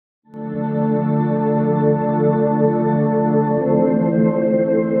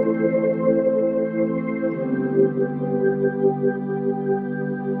Receive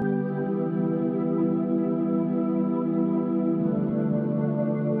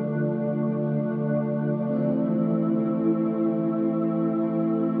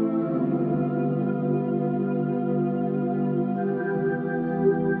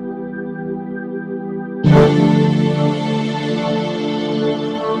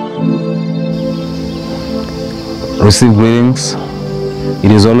greetings.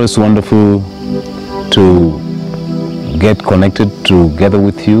 It is always wonderful to get connected together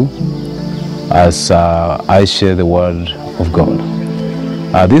with you as I share the Word of God.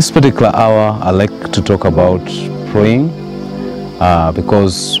 This particular hour, I like to talk about praying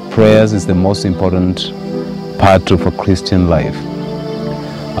because prayers is the most important part of a Christian life.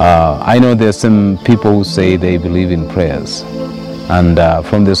 I know there are some people who say they believe in prayers. And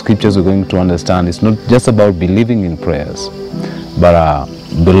from the scriptures, we're going to understand it's not just about believing in prayers, but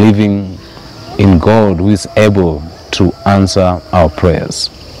believing in God who is able to answer our prayers.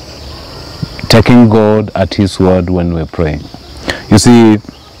 Taking God at His word when we're praying. You see,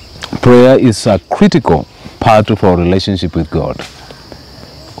 prayer is a critical part of our relationship with God.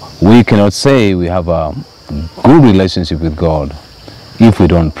 We cannot say we have a good relationship with God if we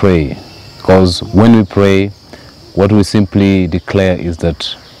don't pray. Because when we pray, what we simply declare is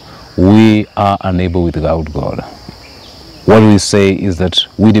that we are unable without God. What we say is that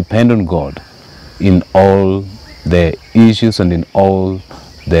we depend on God in all the issues and in all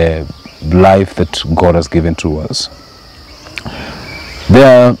the life that God has given to us.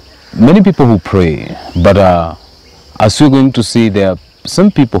 There are many people who pray, but as we're going to see, there are some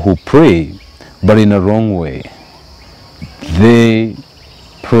people who pray, but in a wrong way. They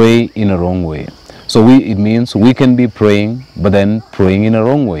pray in a wrong way. So it means we can be praying, but then praying in a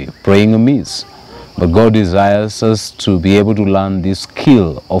wrong way, praying amiss. But God desires us to be able to learn this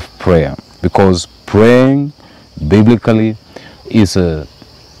skill of prayer, because praying biblically is a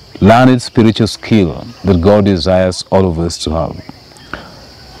learned spiritual skill that God desires all of us to have.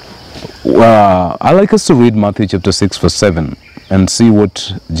 I'd like us to read Matthew chapter 6 verse 7 and see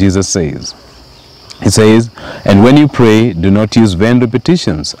what Jesus says. It says, "And when you pray, do not use vain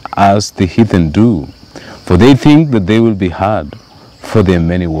repetitions as the heathen do, for they think that they will be heard for their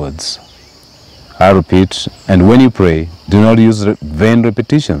many words." I repeat, "And when you pray, do not use vain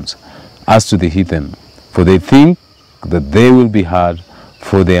repetitions as to the heathen, for they think that they will be heard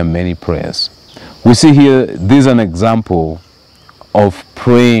for their many prayers." We see here, this is an example of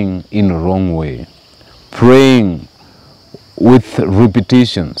praying in a wrong way, praying with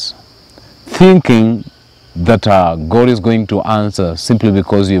repetitions, thinking that God is going to answer simply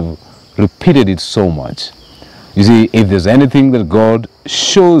because you've repeated it so much. You see, if there's anything that God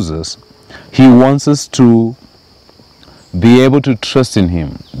shows us, He wants us to be able to trust in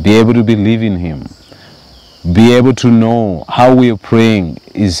Him, be able to believe in Him, be able to know how we are praying.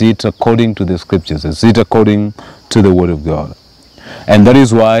 Is it according to the scriptures? Is it according to the Word of God? And that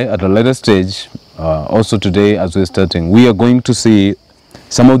is why at a later stage, also today as we're starting, we are going to see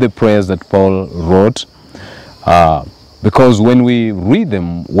some of the prayers that Paul wrote, because when we read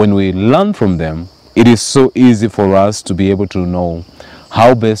them, when we learn from them, it is so easy for us to be able to know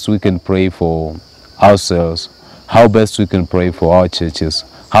how best we can pray for ourselves, how best we can pray for our churches,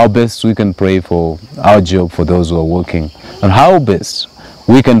 how best we can pray for our job, for those who are working, and how best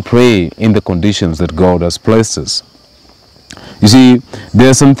we can pray in the conditions that God has placed us. You see, there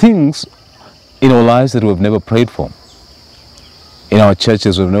are some things in our lives that we've never prayed for. In our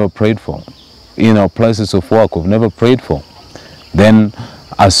churches, we've never prayed for. In our places of work, we've never prayed for. Then,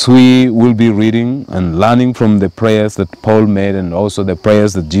 as we will be reading and learning from the prayers that Paul made and also the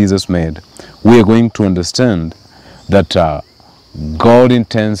prayers that Jesus made, we are going to understand that God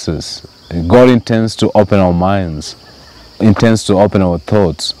intends to open our minds, intends to open our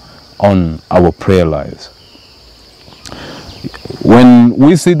thoughts on our prayer lives. When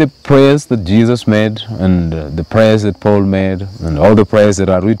we see the prayers that Jesus made and the prayers that Paul made and all the prayers that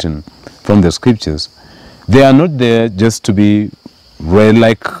are written from the scriptures, they are not there just to be read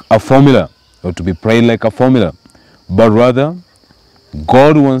like a formula or to be prayed like a formula, but rather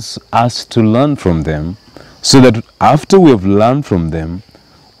God wants us to learn from them so that after we have learned from them,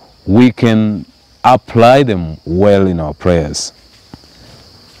 we can apply them well in our prayers.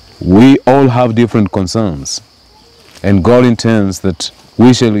 We all have different concerns, and God intends that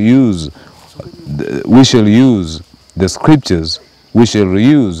we shall use the scriptures, we shall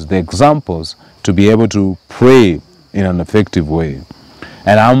use the examples to be able to pray in an effective way.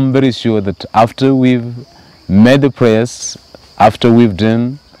 And I'm very sure that after we've made the prayers, after we've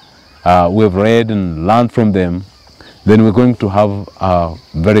done, we've read and learned from them, then we're going to have a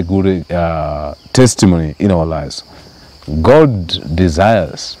very good testimony in our lives. God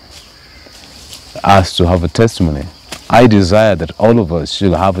desires us to have a testimony. I desire that all of us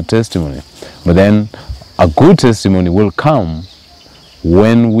should have a testimony. But then a good testimony will come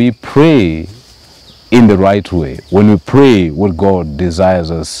when we pray in the right way, when we pray what God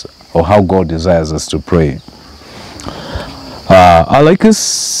desires us, or how God desires us to pray. I'd like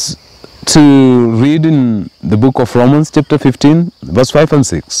us to read in the book of Romans chapter 15, verse 5 and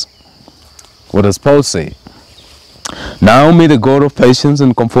 6. What does Paul say? Now may the God of patience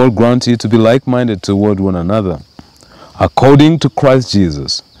and comfort grant you to be like-minded toward one another, according to Christ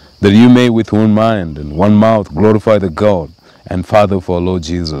Jesus, that you may with one mind and one mouth glorify the God and Father of our Lord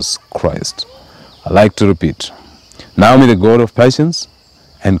Jesus Christ. I like to repeat. Now may the God of patience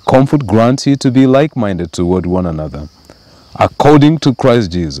and comfort grant you to be like-minded toward one another, according to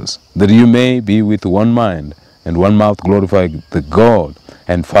Christ Jesus, that you may be with one mind and one mouth glorify the God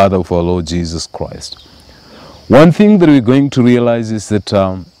and Father of our Lord Jesus Christ. One thing that we're going to realize is that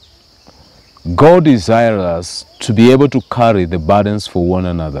God desires us to be able to carry the burdens for one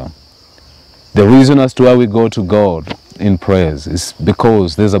another. The reason as to why we go to God in prayers is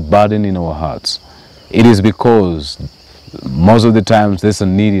because there's a burden in our hearts. It is because most of the times there's a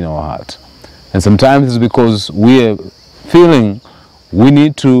need in our heart. And sometimes it's because we are feeling we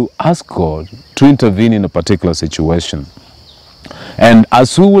need to ask God to intervene in a particular situation. And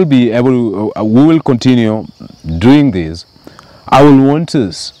as we will be able to, we will continue doing this, I will want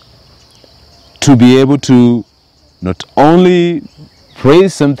us to be able to not only pray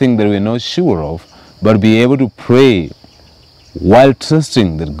something that we're not sure of, but be able to pray while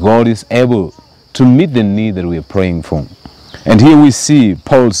trusting that God is able to meet the need that we are praying for. And here we see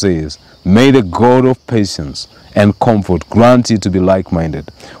Paul says, may the God of patience and comfort grant you to be like-minded.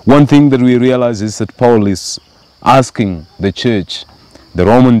 One thing that we realize is that Paul is asking the church, the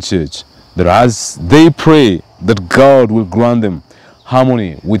Roman church, that as they pray that God will grant them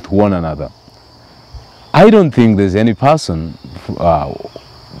harmony with one another. I don't think there's any person, no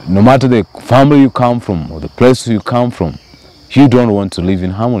matter the family you come from or the place you come from, you don't want to live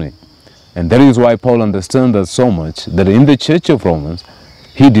in harmony. And that is why Paul understands that so much, that in the church of Romans,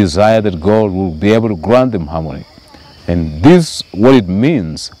 he desired that God will be able to grant them harmony. And this, what it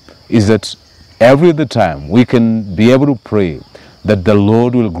means, is that every other time we can be able to pray that the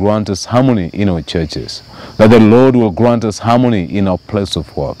Lord will grant us harmony in our churches, that the Lord will grant us harmony in our place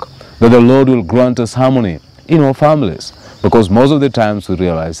of work, that the Lord will grant us harmony in our families. Because most of the times we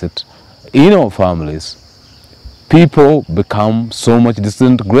realize that in our families, people become so much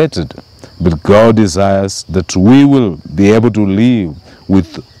disintegrated. But God desires that we will be able to live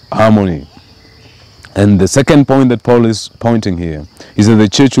with harmony. And the second point that Paul is pointing here is that the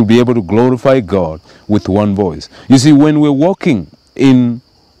church will be able to glorify God with one voice. You see, when we're walking in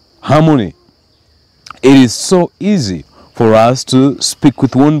harmony, it is so easy for us to speak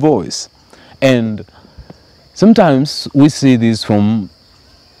with one voice. And sometimes we see this from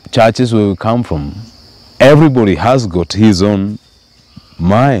churches where we come from. Everybody has got his own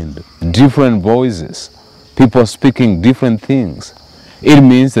mind, different voices, people speaking different things. It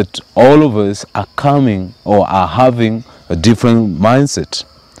means that all of us are coming or are having a different mindset.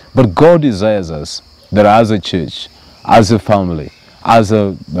 But God desires us that as a church, as a family, as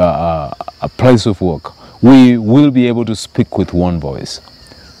a place of work, we will be able to speak with one voice.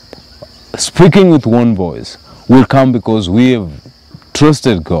 Speaking with one voice will come because we have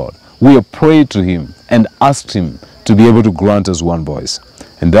trusted God. We have prayed to Him and asked Him to be able to grant us one voice.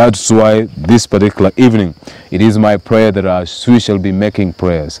 And that's why this particular evening, it is my prayer that we shall be making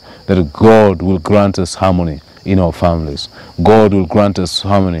prayers, that God will grant us harmony in our families. God will grant us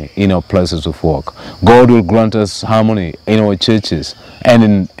harmony in our places of work. God will grant us harmony in our churches and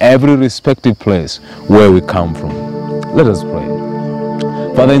in every respective place where we come from. Let us pray.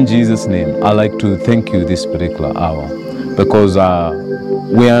 Father, in Jesus' name, I'd like to thank you this particular hour because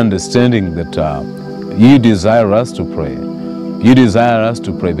we are understanding that you desire us to pray. You desire us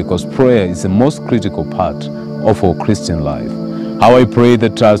to pray because prayer is the most critical part of our Christian life. How I pray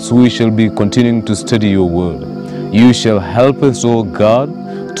that as we shall be continuing to study your word, you shall help us, oh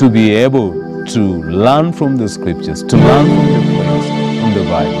God, to be able to learn from the scriptures, to learn from the prayers from the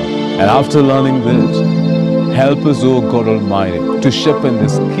Bible. And after learning that, help us, oh God Almighty, to sharpen the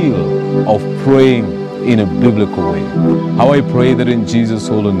skill of praying in a biblical way. How I pray that in Jesus'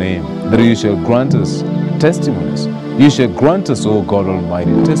 holy name, that you shall grant us testimonies. You shall grant us, oh God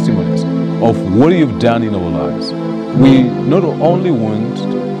Almighty, testimonies of what you've done in our lives. We not only want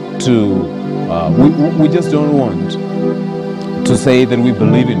to, we just don't want to say that we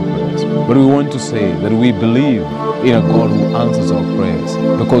believe in prayers, But we want to say that we believe in a God who answers our prayers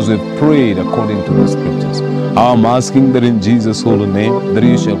because we've prayed according to the scriptures. I'm asking that in Jesus' holy name, that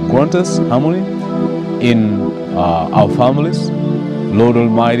you shall grant us harmony in our families. Lord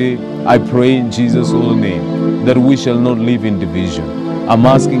Almighty, I pray in Jesus' holy name that we shall not live in division. I'm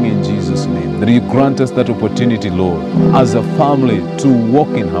asking in Jesus' name that you grant us that opportunity, Lord, as a family to walk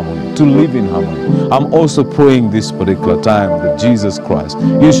in harmony, to live in harmony. I'm also praying this particular time that Jesus Christ,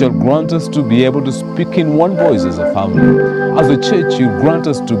 you shall grant us to be able to speak in one voice as a family. As a church, you grant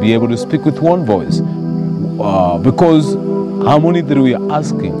us to be able to speak with one voice because harmony that we are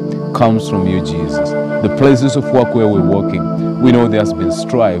asking comes from you, Jesus. The places of work where we're working, we know there's been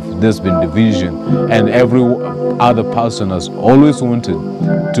strife, there's been division, and every other person has always wanted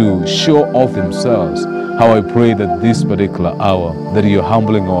to show off themselves. How I pray that this particular hour, that you're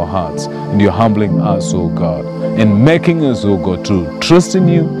humbling our hearts, and you're humbling us, oh God, and making us, oh God, to trust in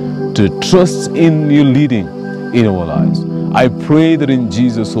you, to trust in you leading in our lives. I pray that in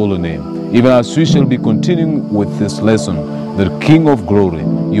Jesus' holy name, even as we shall be continuing with this lesson, the King of Glory,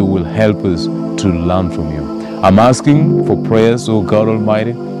 you will help us to learn from you. I'm asking for prayers, oh God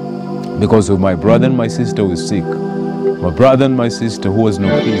Almighty, because of my brother and my sister who is sick, my brother and my sister who has no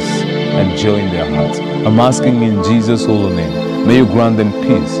peace and joy in their hearts. I'm asking in Jesus' holy name, may you grant them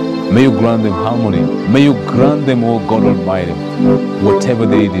peace, may you grant them harmony, may you grant them, oh God Almighty, whatever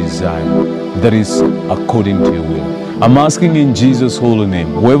they desire, that is according to your will. I'm asking in Jesus' holy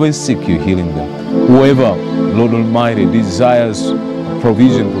name, whoever is sick, you're healing them. Whoever, Lord Almighty, desires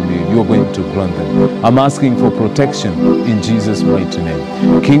provision from you, you are going to grant them. I'm asking for protection in Jesus' mighty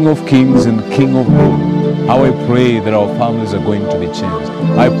name. King of kings and King of glory, how I pray that our families are going to be changed.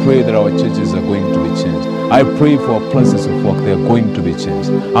 I pray that our churches are going to be changed. I pray for our places of work, they are going to be changed.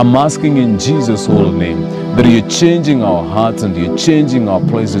 I'm asking in Jesus' holy name that you're changing our hearts and you're changing our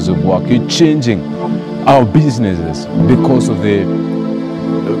places of work. You're changing our businesses because of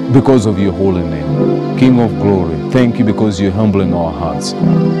your holy name. King of glory, thank you because you're humbling our hearts.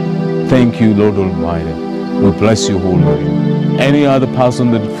 Thank you, Lord Almighty. We bless your holy name. Any other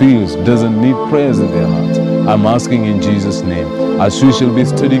person that feels doesn't need prayers in their hearts, I'm asking in Jesus' name, as we shall be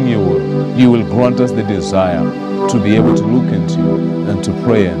studying your word, you will grant us the desire to be able to look into you and to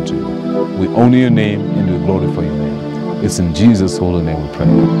pray unto you. We honor your name and we glorify your name. It's in Jesus' holy name we pray.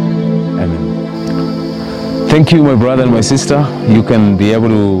 Amen. Thank you, my brother and my sister. You can be able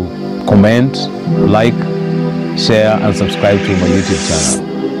to comment, like, share, and subscribe to my YouTube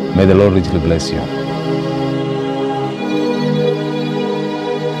channel. May the Lord richly bless you.